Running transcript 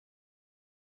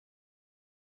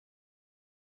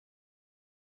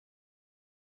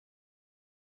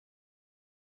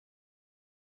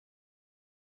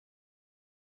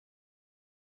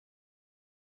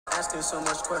asking so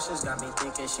much questions, got me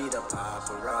thinking she the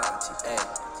paparazzi,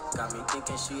 ayy. Got me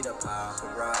thinking she the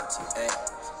paparazzi,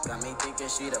 ayy. Got me thinking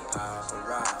she the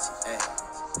paparazzi, ayy.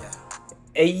 Yeah.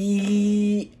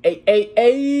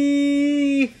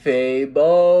 AyyyFabo,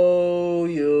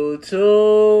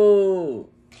 YouTube.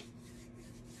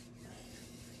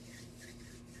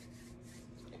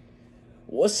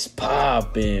 What's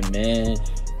poppin', man?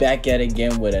 Back at it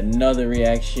again with another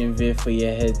reaction vid for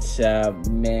your head top,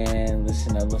 man.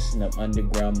 Listen up,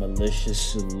 underground militia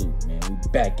salute, man. We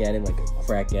back at it like a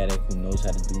crack addict who knows how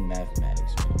to do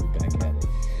mathematics, man. We back at it.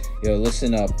 Yo,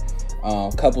 listen up.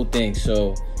 Couple things.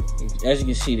 So, as you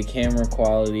can see, the camera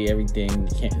quality, everything,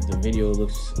 the video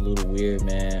looks a little weird,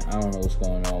 man. I don't know what's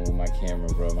going on with my camera,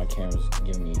 bro. My camera's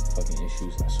giving me fucking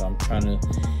issues. So I'm trying to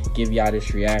give y'all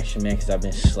this reaction, man, because I've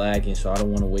been slacking, so I don't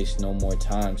want to waste no more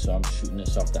time. So I'm shooting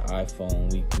this off the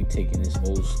iPhone. We taking this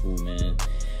old school, man.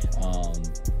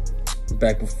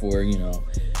 Back before, you know,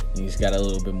 niggas got a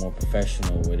little bit more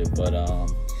professional with it. But,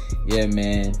 yeah,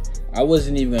 man. I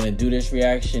wasn't even going to do this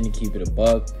reaction to keep it a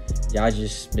buck. Y'all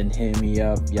just been hitting me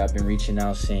up. Y'all been reaching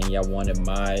out saying y'all wanted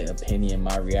my opinion,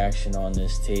 my reaction on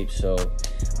this tape. So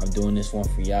I'm doing this one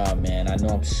for y'all, man. I know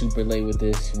I'm super late with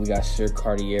this. We got Sir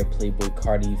Cartier, Playboi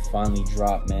Carti finally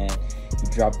dropped, man. He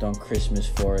dropped on Christmas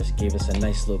for us. Gave us a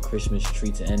nice little Christmas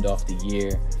treat to end off the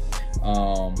year.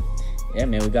 Yeah,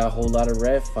 man, we got a whole lot of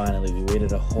red finally. We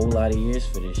waited a whole lot of years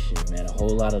for this shit, man. A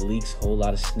whole lot of leaks, whole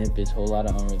lot of snippets, whole lot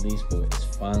of unreleased, but it's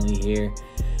finally here.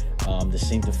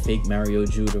 This ain't the fake Mario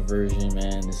Judah version,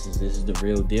 man. This is the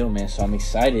real deal, man. So I'm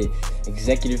excited.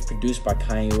 Executive produced by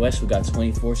Kanye West. We got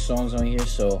 24 songs on here.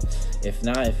 So if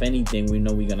anything, we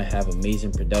know we're gonna have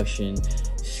amazing production,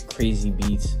 crazy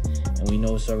beats, and we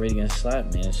know it's already gonna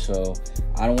slap, man. So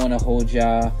I don't want to hold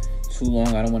y'all too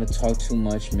long. I don't want to talk too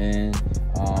much, man.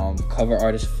 Cover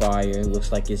art is fire.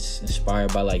 Looks like it's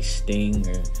inspired by like Sting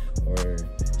or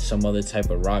some other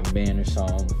type of rock band or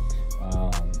something.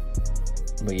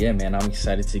 But yeah, man, I'm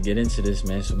excited to get into this,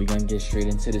 man. So we're gonna get straight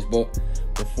into this. But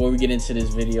before we get into this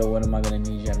video, what am I gonna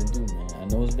need y'all to do, man? I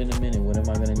know it's been a minute. What am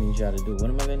I gonna need y'all to do? What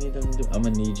am I gonna need them to do? I'm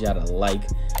gonna need y'all to like,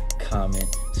 comment,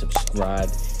 subscribe,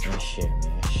 and share,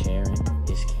 man. Sharing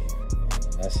is caring, man.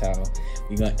 And that's how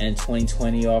we're gonna end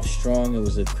 2020 off strong. It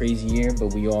was a crazy year,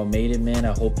 but we all made it, man.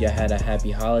 I hope y'all had a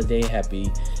happy holiday,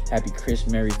 happy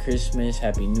Merry Christmas,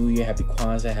 Happy New Year, Happy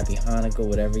Kwanzaa, Happy Hanukkah,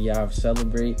 whatever y'all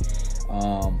celebrate.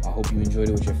 I hope you enjoyed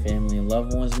it with your family and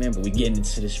loved ones, man. But we getting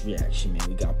into this reaction, man.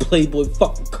 We got Playboi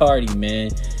fucking Carti,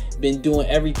 man. Been doing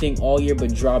everything all year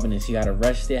but dropping this. He got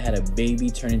arrested, had a baby,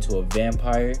 turned into a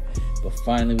vampire. But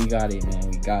finally we got it, man.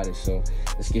 We got it. So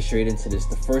let's get straight into this.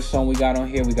 The first song we got on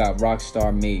here, we got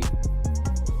Rockstar Made.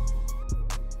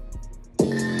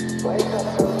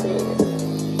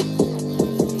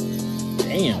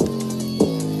 Damn.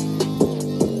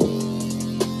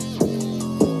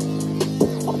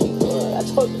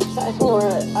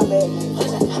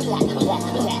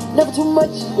 Never too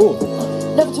much. Ooh.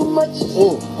 Never too much.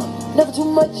 Ooh. Never too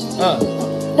much.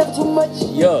 Never too much.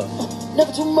 Yeah.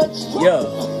 Never too much. Yeah.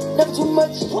 Never too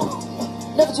much.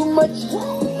 Never too much.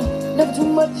 Never too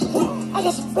much. I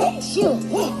got some bad shit.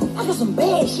 I got some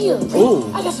bad shit.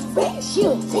 Ooh. I got some bad shit.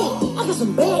 I got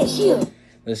some bad shit.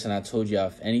 Listen, I told y'all,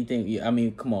 if anything, I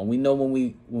mean, come on. We know when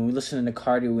we listen to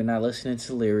Carti, we're not listening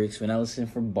to lyrics. We're not listening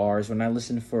for bars. We're not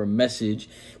listening for a message.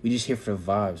 We just here for the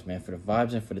vibes, man. For the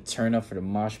vibes and for the turn up, for the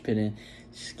mosh pitting.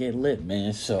 Just get lit,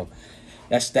 man. So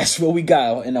that's what we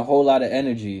got, and a whole lot of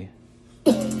energy.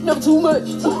 Never too much.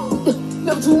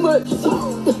 Never too much.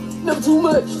 Never too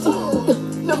much.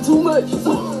 Never too much.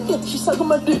 She sucking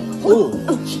my dick. Ooh.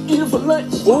 She eating for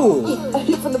lunch. Ooh. I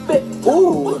hit from the back.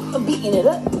 Ooh. I'm beating it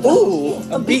up. Ooh.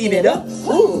 I'm beating it up.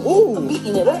 Ooh. Ooh. I'm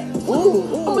beating it up.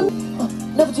 Ooh.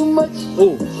 Never too much.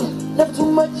 Ooh. Never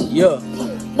too much. Yeah.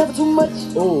 Never too much.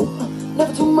 Ooh.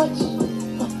 Never too much.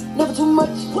 Never too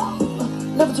much.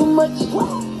 Never too much.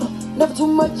 Never too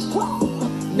much.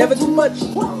 Never too much.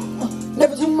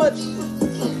 Never too much.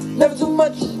 Never too much.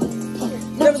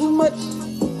 Never too much.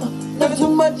 Never too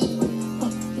much.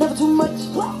 Never too much.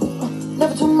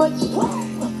 Never too much.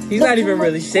 He's not even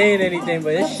really saying anything,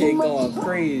 but this shit going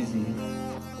crazy.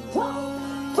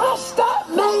 Rockstar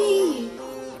made.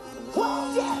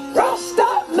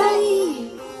 Rockstar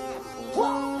made.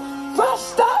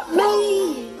 Rockstar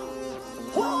made.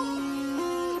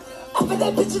 Offer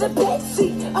that bitch in the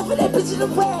backseat. Offer that bitch in the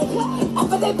rag.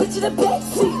 Offer that bitch in the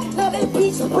backseat. Now that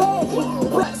bitch rag.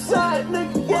 Rockside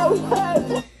nigga, yeah we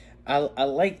had it. I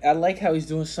like how he's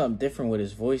doing something different with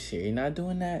his voice here. He's not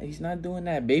doing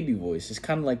that baby voice. It's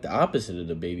kind of like the opposite of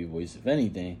the baby voice, if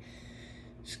anything.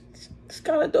 It's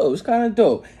kind of dope. It's kind of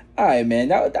dope. All right, man.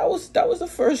 That was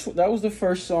the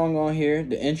first song on here.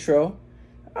 The intro.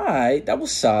 All right, that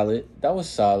was solid. That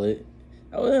was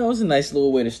a nice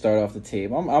little way to start off the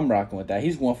tape. I'm rocking with that.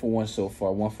 He's 1 for 1 so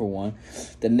far. 1 for 1.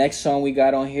 The next song we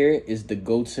got on here is the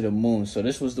Go to the Moon. So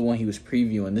this was the one he was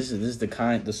previewing. This is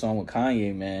the song with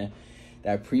Kanye, man.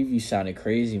 That preview sounded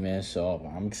crazy, man. So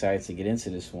I'm excited to get into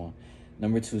this one.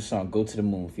 Number 2 song, Go to the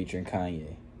Moon, featuring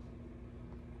Kanye.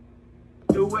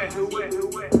 Do it.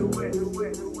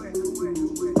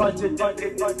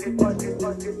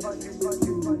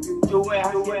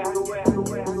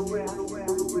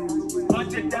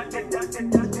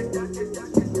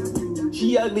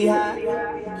 She ugly high,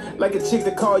 like a chick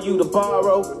that call you to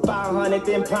borrow 500,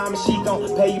 then promise she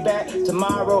gon' pay you back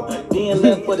tomorrow. Then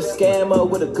left with a scammer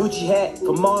with a Gucci hat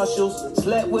from Marshalls.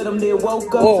 Slept with him, then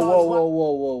woke up.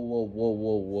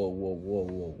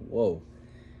 Whoa.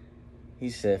 He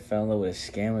said fell in love with a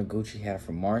scammer Gucci hat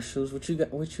from Marshalls. What you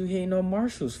hating on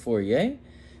Marshalls for, yay?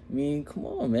 I mean, come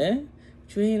on, man.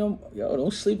 What you hating on? Yo,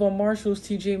 don't sleep on Marshalls,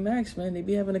 TJ Maxx, man. They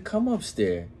be having to come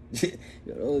upstairs.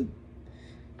 Yo,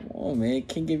 come on, man.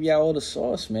 Can't give y'all all the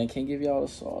sauce, man.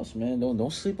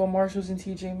 Don't sleep on Marshalls and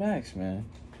TJ Maxx, man.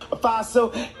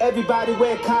 So everybody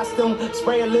wear a costume,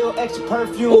 spray a little extra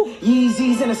perfume. Ooh.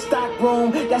 Yeezys in a stock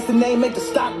room, that's the name, make the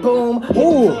stock boom.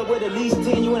 Ooh. With at least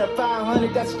 10, you in a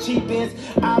 500, that's a cheap ends.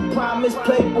 I promise,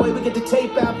 Playboy, we get the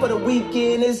tape out for the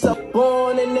weekend. It's a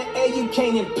born in the air, you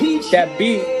can't impeach that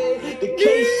beat. The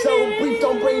case so brief,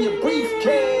 don't bring your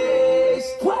briefcase.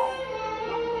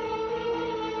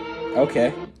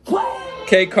 Okay.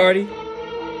 Okay, Carti.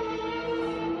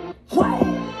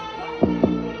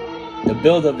 The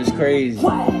build-up is crazy.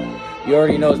 You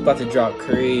already know it's about to drop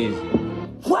crazy.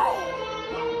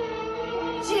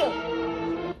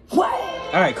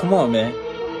 Alright, come on, man.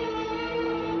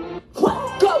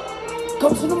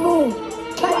 Go to the moon.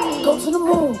 Go to the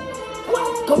moon.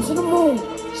 Go to the moon.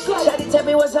 Shawty, tell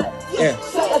me what's up. Yeah.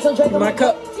 Got some drink in my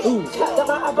cup. Ooh. Got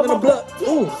my I'm gonna blood.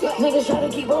 Ooh. Niggas try to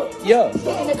keep up. Yo.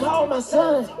 In the car with my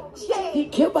son. He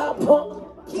killed by a pump.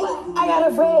 I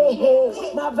got a red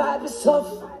head. My vibe is tough.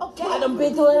 I done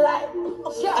been through a lot.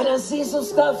 I done seen some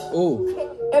stuff. Ooh.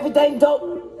 Everything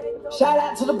dope. Shout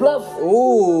out to the Bluff.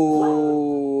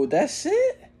 Ooh. That's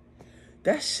it?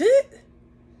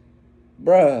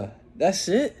 Bruh. That's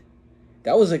it?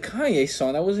 That was a Kanye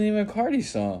song. That wasn't even a Carti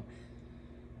song.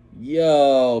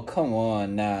 Yo, come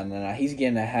on. Nah. He's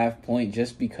getting a half point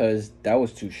just because that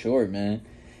was too short, man.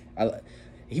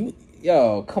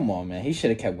 Yo, come on, man. He should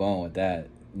have kept going with that.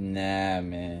 Nah,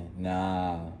 man.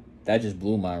 Nah. That just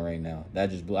blew mine right now. I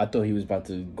thought he was about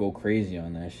to go crazy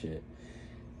on that shit.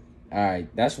 All right.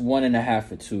 That's 1.5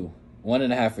 for 2.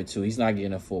 1.5 for 2. He's not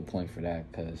getting a full point for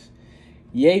that because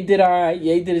Ye did all right.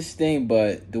 Ye did his thing,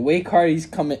 but the way Carti's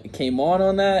came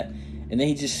on that, and then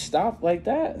he just stopped like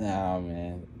that. Nah,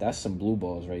 man. That's some blue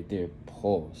balls right there.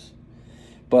 Pause.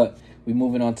 But we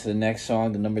moving on to the next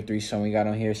song. The number 3 song we got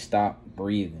on here, Stop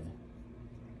Breathing.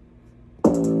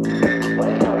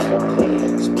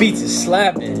 This beat is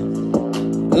slapping.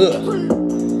 Ugh.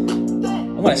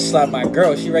 I want to slap my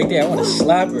girl. She right there. I want to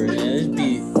slap her, man. This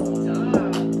beat.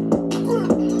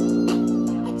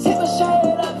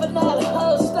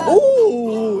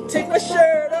 Ooh, take my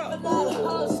shirt off. Ooh.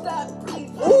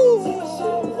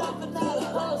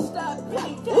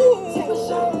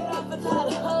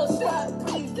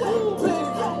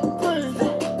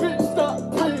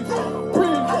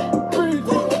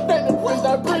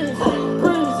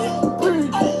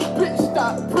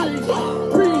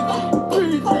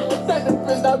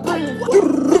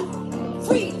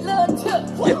 Free Lotta,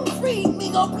 free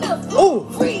me go bluff. Ooh.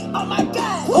 Free, oh my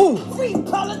God. Ooh. Free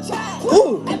apologize.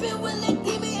 Ooh. I've been willing,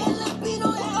 give me a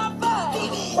Lupino and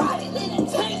R5. Riding in a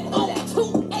tank on that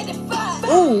 285.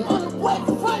 Ooh. On the way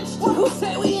to front, who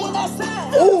said we ain't that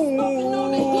side?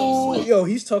 Ooh. Yo,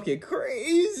 he's talking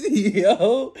crazy,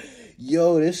 yo.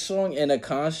 Yo, this song in a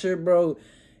concert, bro.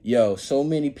 Yo, so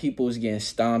many people is getting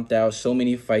stomped out. So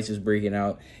many fights is breaking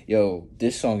out. Yo,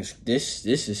 this song is this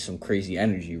is some crazy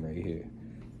energy right here.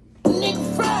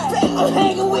 Nigga fried. I'm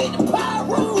hanging with the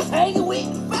pyros, hanging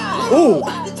with the fire. Ooh.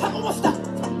 The chopper won't stop.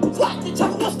 The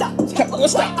chopper won't stop. Chopper won't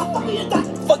stop. I'm fucking your dot.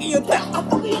 Fucking your dot. I'm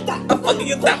fucking your dot. I'm fucking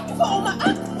your dot. You fuck on my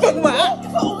eye. Fuck my eye. You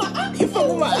fuck on my eye. You fuck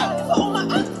with my eye. You fuck on my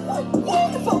eye.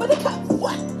 Yeah, you fuck with the cops.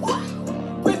 What?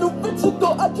 When the bitch you go,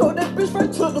 I drove that bitch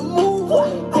right to the moon.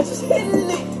 I just hit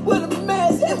it with a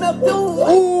mask and I'm doing.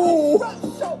 Ooh. Rock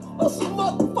show on some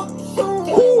motherfucking shoes.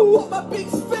 Ooh. I put my big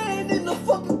span in the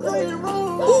fucking green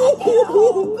room.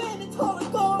 Ooh. And told her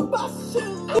go and buy some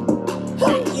shoes.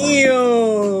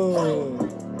 Yo.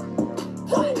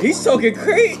 He's talking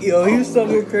crazy. Yo, he's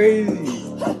talking crazy.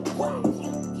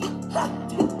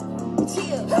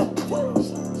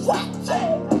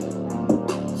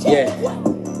 Yeah.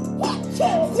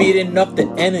 Feeding up the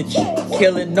energy,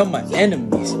 killing all my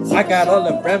enemies. I got all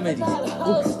the remedies.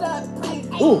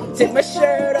 Ooh, take my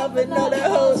shirt off and all the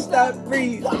hoes stop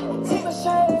breathing.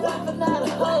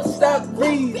 Stop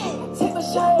breathing.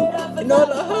 And all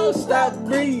the hoes stop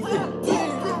breathing.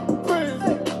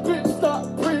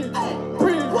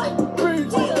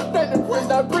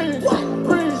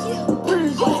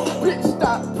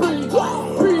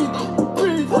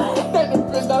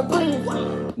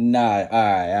 Nah,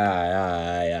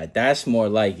 alright. That's more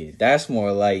like it. That's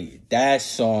more like it. That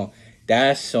song,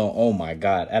 oh my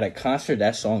God. At a concert,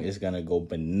 that song is gonna go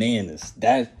bananas.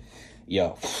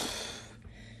 Yo.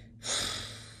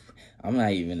 I'm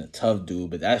not even a tough dude,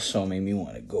 but that song made me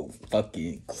want to go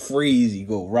fucking crazy.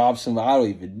 Go rob somebody. I don't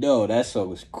even know. That song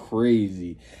was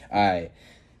crazy. Alright.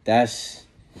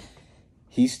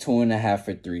 He's 2.5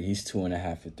 for 3. He's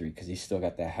 2.5 for 3 because he still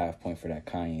got that half point for that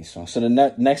Kanye song. So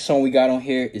the next song we got on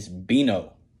here is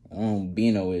Bino. I don't know who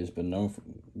Bino is, but known for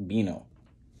Bino.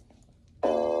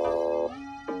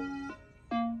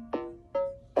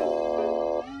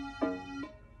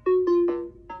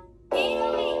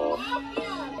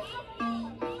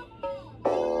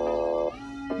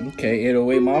 Okay,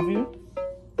 808 Mafia.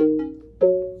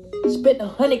 Spent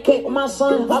 100K on my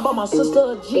son. I bought my sister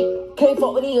a Jeep. Can't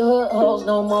fuck with these hoes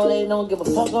no more. They don't give a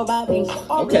fuck about me.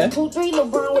 Okay. 2-3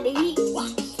 LeBron with the heat.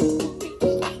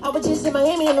 I was just in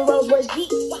Miami in the Rolls Royce Jeep.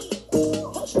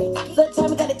 The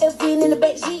time I got the F in the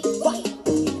back seat.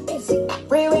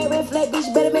 Red flag,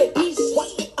 bitch, better make peace.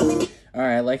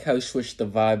 Alright, I like how he switched the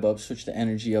vibe up, switched the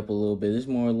energy up a little bit. It's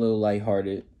more a little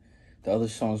lighthearted. The other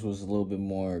songs was a little bit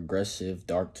more aggressive,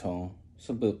 dark tone. It's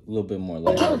a little bit more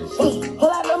lighthearted. Hold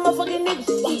out, no motherfucking niggas.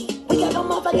 We got no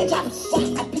motherfucking choppers.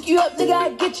 I pick you up, nigga, I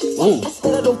get you. Ooh. I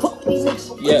said I don't fuck with these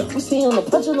niggas. Yeah. We see on the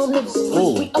punch on them niggas.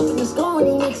 Ooh. We up in the score on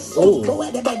these niggas. Ooh. Go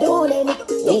out the back door on that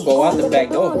nigga. Ooh, go out the back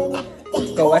door.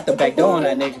 Go out the back door on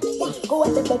that nigga. Go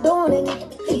out the back door on that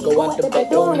nigga. Go out the back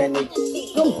door on that nigga.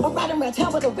 I'm riding around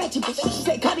town with a ratchet bitch. She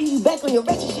said, Carti, you back on your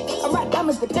ratchet shit. I ride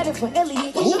diamonds, the pattern for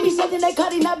Elliot. Show me something that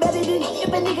Carti not better than it. If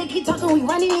a nigga keep talking, we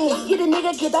running in. Get a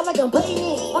nigga kid out like I'm playing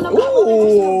in. On the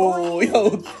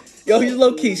Ooh, yo, he's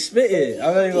low key spitting.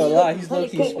 I'm not even gonna lie, he's low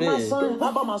key spitting.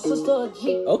 I bought my sister a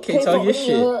Jeep. Okay, talk your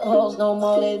shit. Hoes no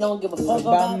more, they don't give a fuck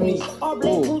about me. All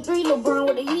black 2-3 LeBron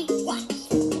with the heat.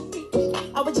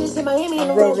 I was just in Miami in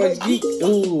the Rolls Royce Jeep.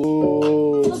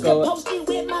 Ooh, Posted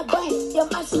with my brain, yeah,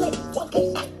 my slick.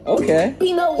 okay.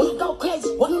 You know we go crazy,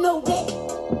 you know that.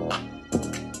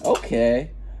 Okay.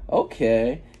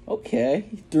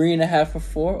 3.5 for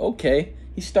 4. Okay.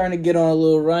 He's starting to get on a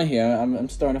little run here. I'm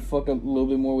starting to fuck up a little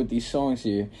bit more with these songs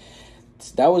here.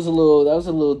 That was a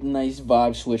little nice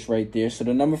vibe switch right there. So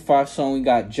the number 5 song we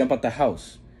got, Jump Out the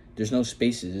House. There's no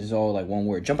spaces. It's all like one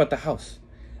word. Jump out the house.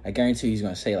 I guarantee he's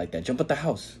gonna say it like that. Jump out the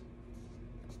house.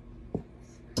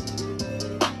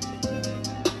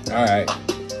 Alright.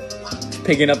 He's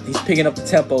picking up the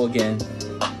tempo again.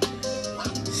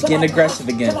 He's getting aggressive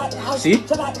again. See?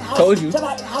 Told you. Jump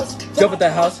at the house. Jump at the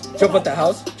house.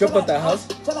 Jump at the house.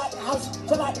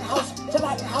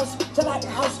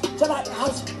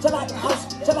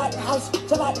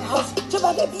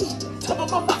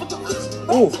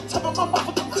 Ooh.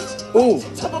 Ooh.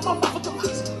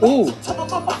 Ooh. Ooh.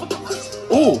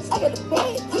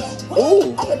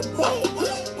 Ooh.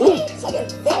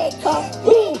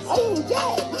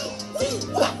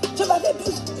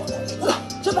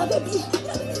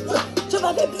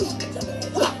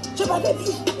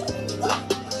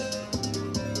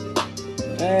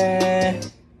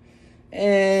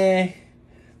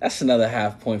 That's another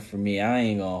half point for me. I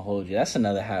ain't gonna hold you. That's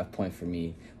another half point for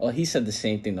me. Oh, he said the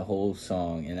same thing the whole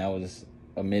song, and that was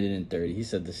a minute and 30. He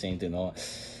said the same thing.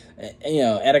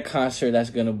 At a concert, that's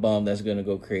gonna bum. That's gonna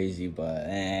go crazy. But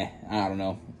I don't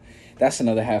know. That's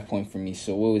another half point for me.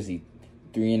 So what was he?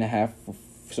 3.5.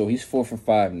 So he's 4 for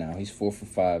 5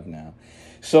 now.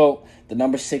 So the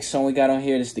number 6 song we got on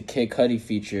here, this is the Kid Cudi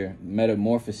feature,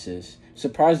 Metamorphosis.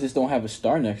 Surprised this don't have a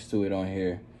star next to it on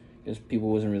here. Guess people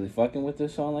wasn't really fucking with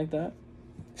this song like that.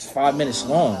 It's 5 minutes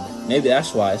long. Maybe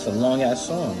that's why it's a long ass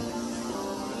song.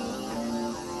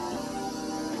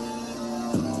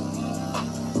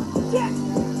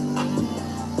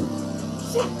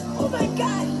 Oh my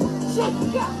God.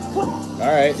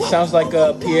 All right, sounds like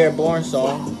a Pierre Bourne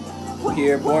song.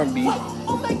 Pierre Bourne beat.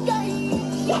 Oh my God.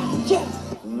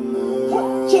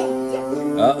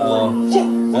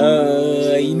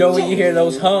 You know when you hear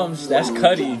those hums, that's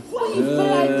Cudi.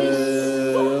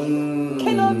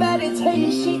 Can't nobody tell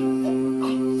you shit.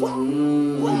 When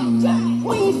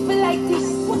you feel like this,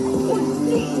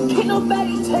 can't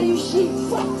nobody tell you shit.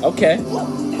 Okay.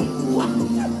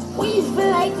 When you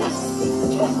feel like like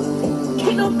this.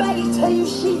 Can't nobody tell you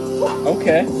shit.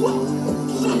 Okay.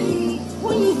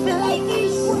 When you feel like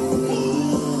this,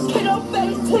 can't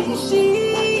nobody tell you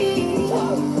shit.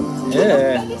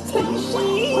 Yeah.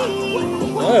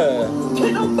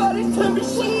 Can't nobody tell me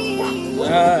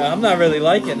shit. I'm not really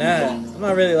liking that. I'm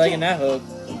not really liking that hook.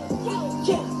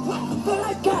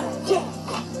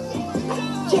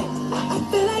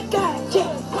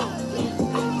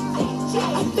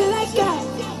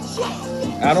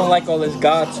 I don't like all this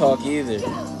God talk either.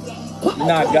 You're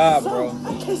not God, bro.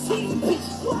 I can't see the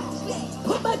bitch.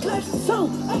 Put my glasses on.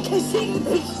 I can't see the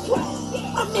bitch.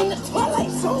 I'm in the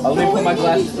twilight zone. Let me put my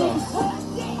glasses on.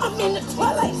 I'm in the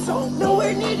twilight zone.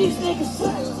 Nowhere near these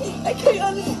niggas. They can't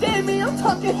understand me. I'm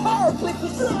talking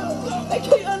hieroglyphics. They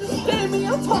can't understand me.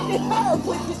 I'm talking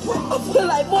hieroglyphics. I feel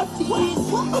like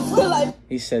Morpheus. I feel like.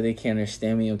 He said they can't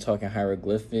understand me. I'm talking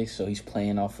hieroglyphics. So he's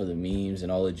playing off of the memes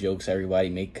and all the jokes everybody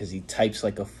make because he types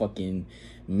like a fucking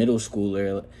middle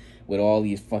schooler with all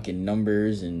these fucking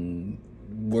numbers and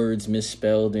words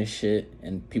misspelled and shit,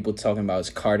 and people talking about his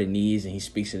Cartinese, and he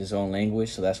speaks in his own language,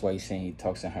 so that's why he's saying he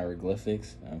talks in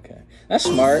hieroglyphics. Okay, that's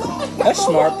smart. That's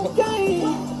smart.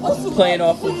 Playing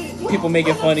off of people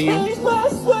making fun of you.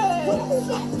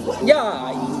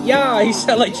 Yeah, he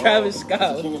sound like Travis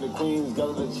Scott. King of the Queens,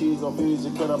 got the cheese on fuse,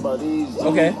 you cut up by these.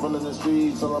 Okay. Running the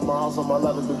streets, all on my house, on my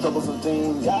life, the troublesome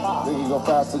teams. Nigga go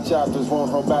past the chapters, won't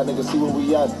hold back, nigga see where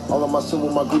we at. All of my shit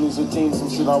with my goonies and teams, some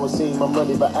shit I was seeing, I'm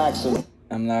ready for action.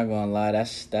 I'm not gonna lie,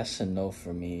 that's a no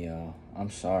for me, y'all. I'm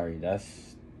sorry.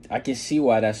 I can see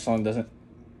why that song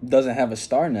doesn't have a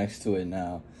star next to it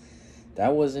now.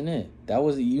 That wasn't it.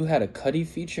 You had a Cudi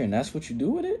feature and that's what you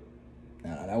do with it?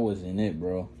 Nah, that wasn't it,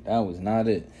 bro. That was not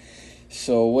it.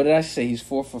 So what did I say? He's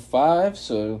 4 for 5.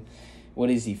 So what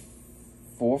is he?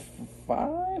 4 for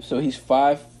 5? So he's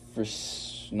 5 for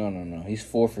no. He's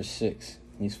 4 for 6.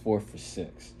 He's 4 for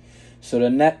 6. So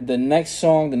the next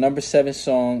song, the number 7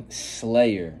 song,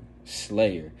 Slayer.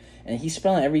 And he's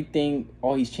spelling everything,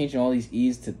 he's changing all these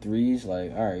E's to 3's.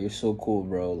 Like, all right, you're so cool,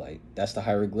 bro. Like, that's the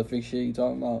hieroglyphic shit you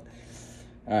talking about?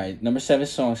 All right, number 7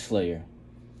 song, Slayer.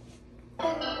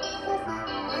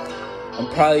 I'm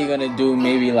probably going to do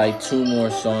maybe like 2 more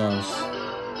songs.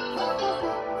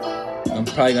 I'm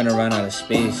probably going to run out of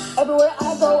space. Everywhere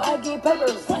I go, I get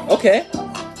papers. Okay.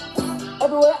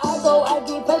 Everywhere I go, I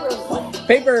get papers.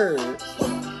 Paper.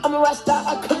 I'm a rock star,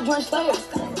 I could join Slayer.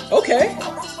 Okay.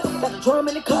 Got the drum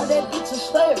in the car, that bitch is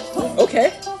Slayer.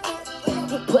 Okay.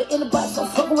 Get put in the box, I'm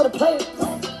fucking with a player.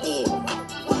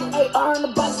 Yeah. AR in the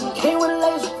box, came with a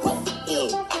laser.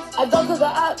 Yeah. I go to the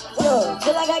op, yo,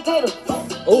 just like I cater.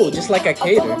 Oh, just like I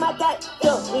cater. We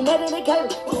met at Decatur.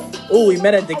 Oh, we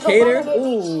met at Decatur?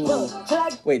 Ooh.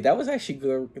 Wait, that was actually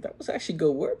good. That was actually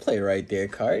good wordplay right there,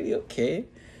 Carti. Okay.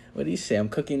 What do you say? I'm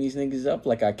cooking these niggas up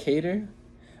like I cater.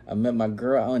 I met my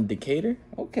girl out in Decatur.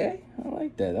 Okay, I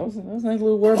like that. That was a nice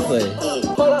little wordplay.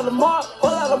 Whole lot of mob shit.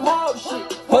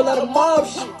 Whole lot of mob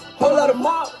shit. Whole lot of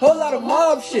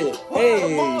mob shit.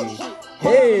 Hey.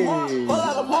 Hey. Whole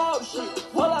lot of mob shit.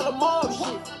 Whole lot of mob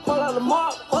shit. Whole lot of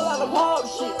mob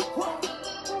shit.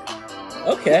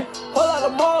 Okay. Whole lot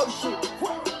of mob shit.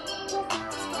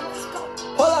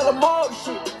 Whole lot of mob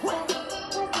shit.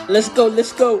 Let's go.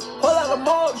 Whole lot of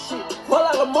mob shit. Whole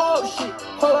lot of mob shit.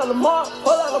 Whole lot of mob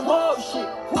shit.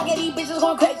 Look at these bitches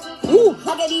going crazy. Ooh.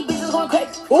 Look at these bitches going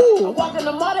crazy. Ooh. I walk in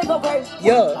the mall, they go crazy.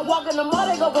 Yeah. I walk in the mall,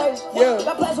 they go crazy. Yeah.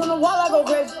 Got plaques on the wall, I go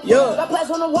crazy. Yeah. Got plaques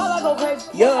on the wall, I go crazy.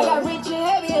 Yeah. I got rich and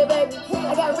heavy here, baby.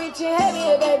 I got rich and heavy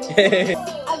here, baby.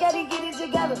 I gotta get it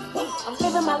together. I'm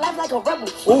living my life like a rebel.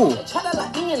 Ooh. Try to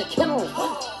lock me in a kennel. I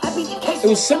beat the case. It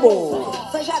was simple.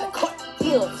 Fresh out of court.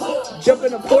 Yeah. Jump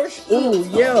in a Porsche. Ooh,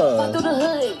 yeah. Through the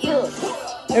hood. Yeah.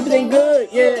 Everything good.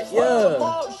 Yeah.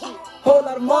 Whole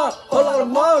lot of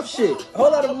mob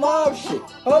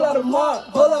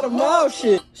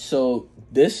shit. So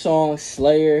this song,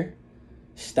 Slayer,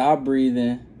 Stop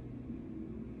Breathing.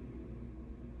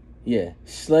 Yeah,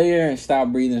 Slayer and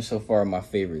Stop Breathing so far are my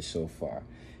favorites so far.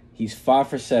 He's 5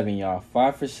 for 7, y'all.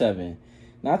 5 for 7.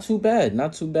 Not too bad.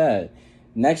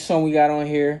 Next song we got on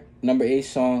here, number 8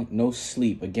 song, No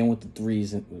Sleep. Again with the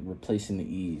 3's and replacing the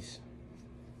E's.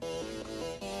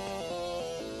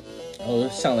 Oh,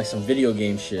 this sounds like some video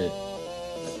game shit.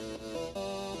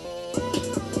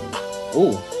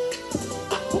 Ooh.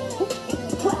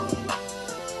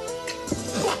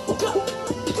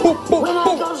 When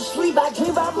I go to sleep, I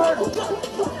dream about murder.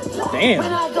 Damn.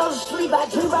 When I go to sleep, I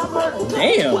dream about murder.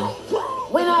 Damn.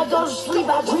 When I go to sleep,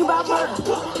 I dream about murder.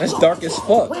 That's dark as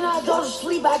fuck. When I go to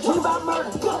sleep, I dream about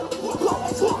murder.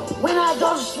 When I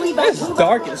go to sleep, I That's dream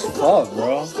dark about as fuck,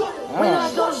 bro. I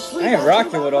ain't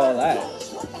rocking with all that.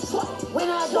 When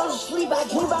I go to sleep, I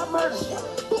dream about murder.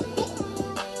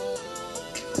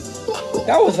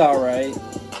 That was alright.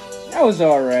 That was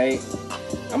alright.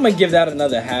 I'm gonna give that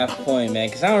another half point, man,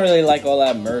 because I don't really like all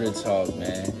that murder talk,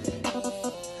 man.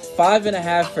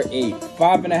 5.5 for 8.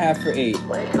 5.5 for 8.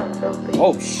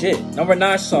 Oh shit. Number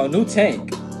 9 song, New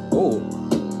Tank. Oh.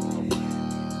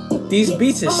 These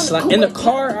beats is in the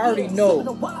car, I already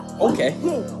know. Okay.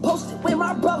 Posted with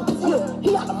my brother, yeah,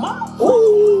 he got a mop.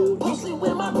 Ooh. Posted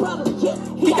with my brother, yeah,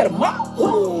 He got a mop.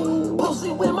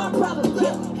 posted with my brother,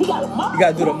 yeah, he got a mop. You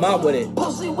gotta do the mop with it.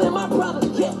 Posted with my brother,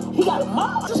 yeah, he got a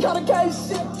mop. Just got a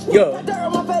case. Yo. Got dirt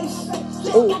on my face.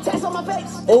 Oh. Got tats on my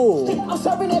face. Oh. I'm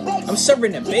serving that base. I'm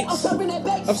serving the I'm base. serving that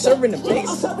base. I'm serving the base.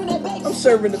 I'm serving that base. I'm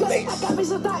serving the I base. got me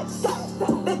some thoughts.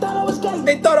 They thought I was gay.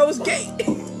 They thought I was gay.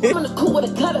 I'm in the cool with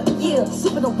a cutter, yeah,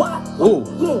 sipping a wine. Ooh.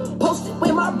 Yeah, posted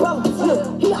with my brother,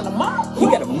 yeah, he got a mop. He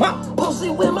got a mop.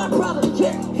 Posted with my brother,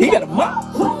 yeah, He got a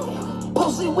mop.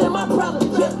 posted with my brother,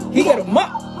 yeah, He got a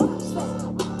mop.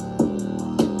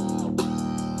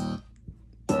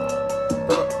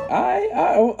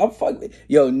 I'm fucking.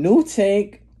 Yo, New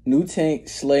Tank,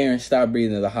 Slayer, and Stop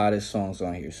Breathing are the hottest songs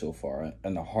on here so far,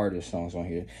 and the hardest songs on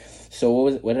here. So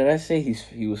what did I say?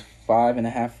 He was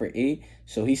 5.5 for 8.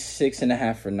 So he's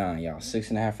 6.5 for 9, y'all.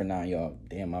 6.5 for 9, y'all.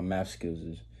 Damn, my math skills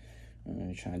is.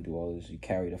 I'm trying to do all this. You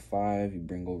carry the 5, you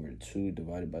bring over the 2,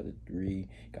 divided by the 3,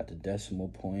 got the decimal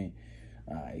point.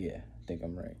 Yeah, I think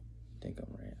I'm right.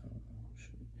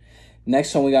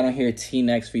 Next song we got on here,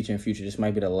 T-Next featuring Future. This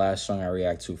might be the last song I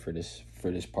react to for this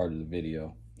part of the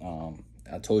video.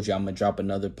 I told you I'm gonna drop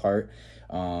another part.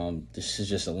 This is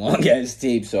just a long ass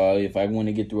tape, so if I want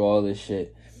to get through all this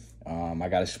shit, I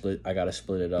gotta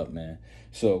split it up, man.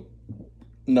 So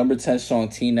number 10 song,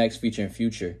 T-Next featuring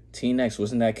Future. T-Next,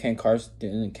 wasn't that Ken Carson?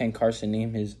 Didn't Ken Carson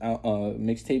name his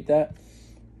mixtape that?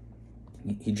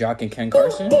 He jocking Ken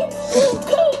Carson?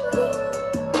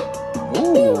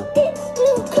 Ooh.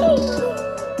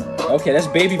 Okay, that's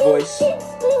Baby Voice.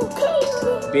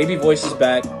 Baby Voice is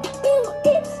back.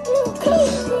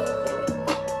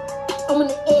 I'm on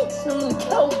the X, I'm on the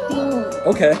codeine.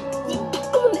 Okay. I'm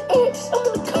on the X, I'm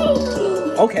on the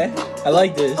codeine. Okay. I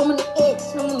like this. I'm on the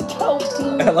X, I'm on the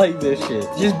codeine. I like this shit.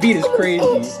 This beat is crazy. I'm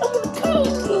on the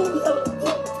codeine.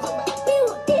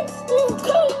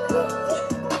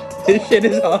 This shit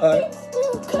is hard.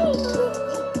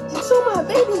 So my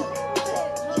baby.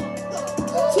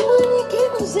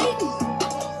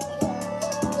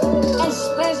 I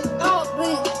smash it out,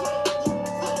 bitch.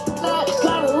 Now I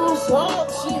gotta lose all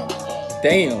shit.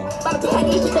 Damn. By the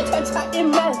package, in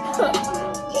my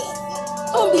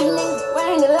I'm be niggas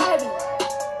right in the lobby.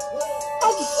 I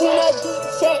just seen that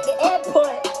bitch at the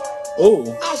airport. Ooh.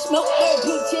 I smoke that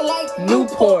bitch like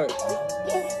Newport.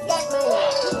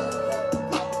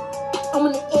 I'm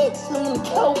on the X, I'm on the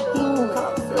codeine.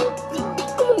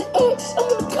 I'm on the X, I'm on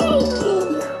the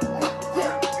codeine.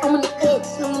 I'm on the X,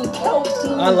 I'm on the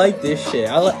codeine. I like this shit.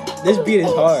 This beat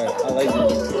is hard. I like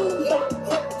this.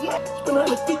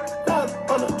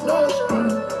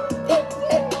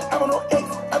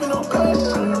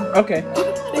 Okay.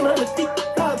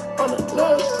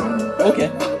 Okay.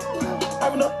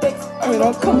 I mean,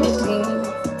 I'll come.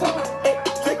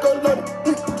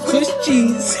 Swiss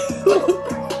cheese.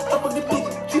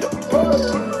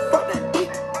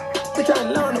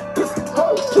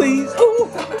 Please.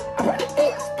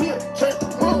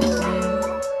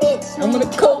 I'm gonna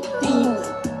codeine.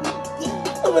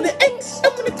 I'm gonna X.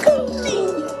 I'm gonna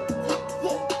codeine.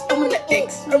 I'm gonna X.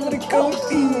 I'm gonna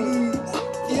codeine.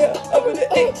 Yeah, I'm gonna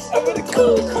X. I'm gonna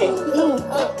codeine.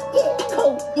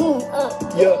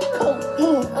 Yeah.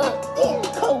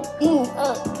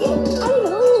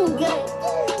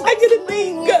 I get a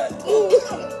mean gut.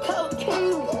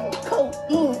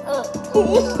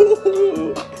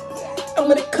 I'm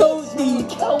gonna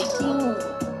codeine.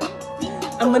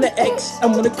 I'm gonna X.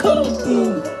 I'm gonna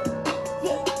codeine.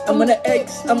 I'm gonna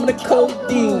X. I'm gonna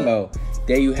codeine. Oh,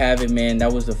 there you have it, man.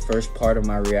 That was the first part of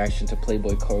my reaction to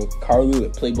Playboi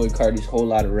Carti's Whole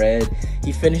Lot of Red.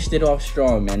 He finished it off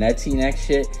strong, man. That T-Next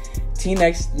shit.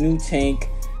 T-Next, New Tank,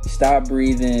 Stop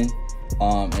Breathing,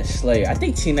 and Slayer. I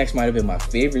think T-Next might have been my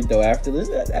favorite though after this.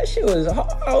 That shit was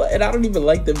hard, and I don't even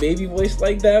like the baby voice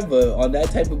like that, but on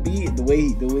that type of beat, the way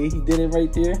he did it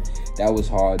right there, that was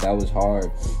hard.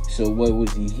 So what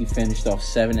was he? He finished off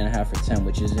 7.5 for 10,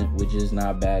 which is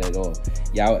not bad at all.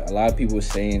 Yeah, a lot of people were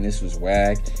saying this was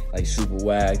whack, like super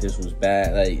whack. This was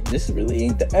bad. Like this really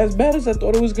ain't as bad as I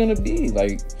thought it was gonna be.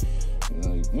 Like,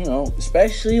 you know,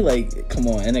 especially like, come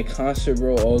on, in a concert,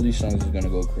 bro, all these songs are gonna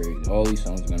go crazy.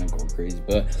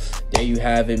 But there you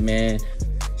have it, man.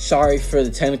 Sorry for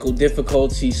the technical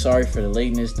difficulty. Sorry for the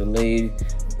lateness, delayed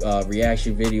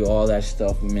reaction video, all that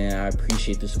stuff, man. I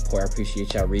appreciate the support. I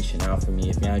appreciate y'all reaching out for me.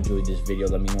 If y'all enjoyed this video,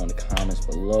 let me know in the comments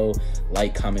below.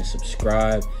 Like, comment,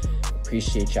 subscribe.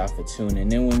 Appreciate y'all for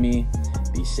tuning in with me.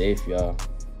 Be safe, y'all.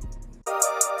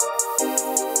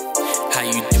 How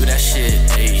you do that shit,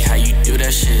 ayy, how you do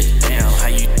that shit, damn, how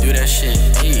you do that shit,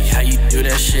 ayy, how you do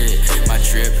that shit, my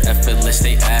drip effortless,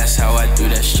 they ask how